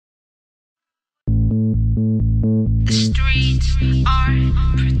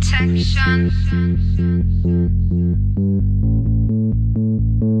protection.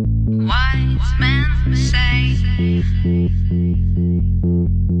 Wise men say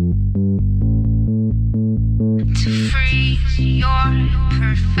to freeze your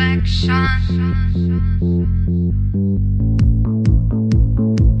perfection.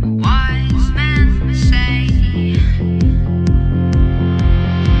 Wise men say,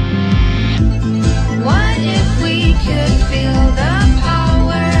 what if we could feel the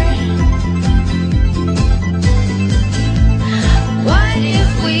power? What if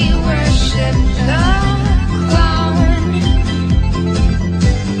we worship the clown?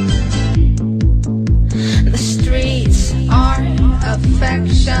 The streets are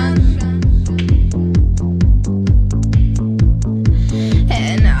affection,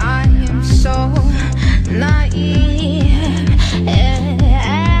 and I am so naive.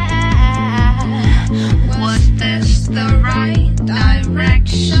 Was this the right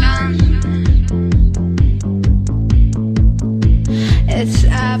direction? It's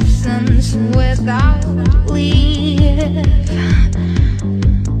absence without leave.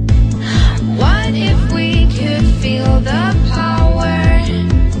 What if we could feel the power?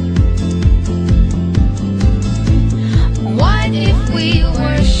 What if we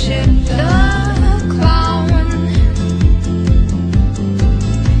worship the clown?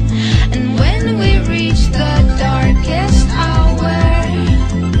 And when we reach the darkest hour,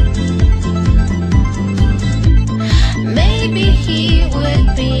 maybe he would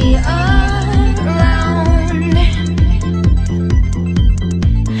be around.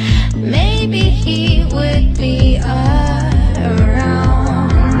 Maybe he would be around.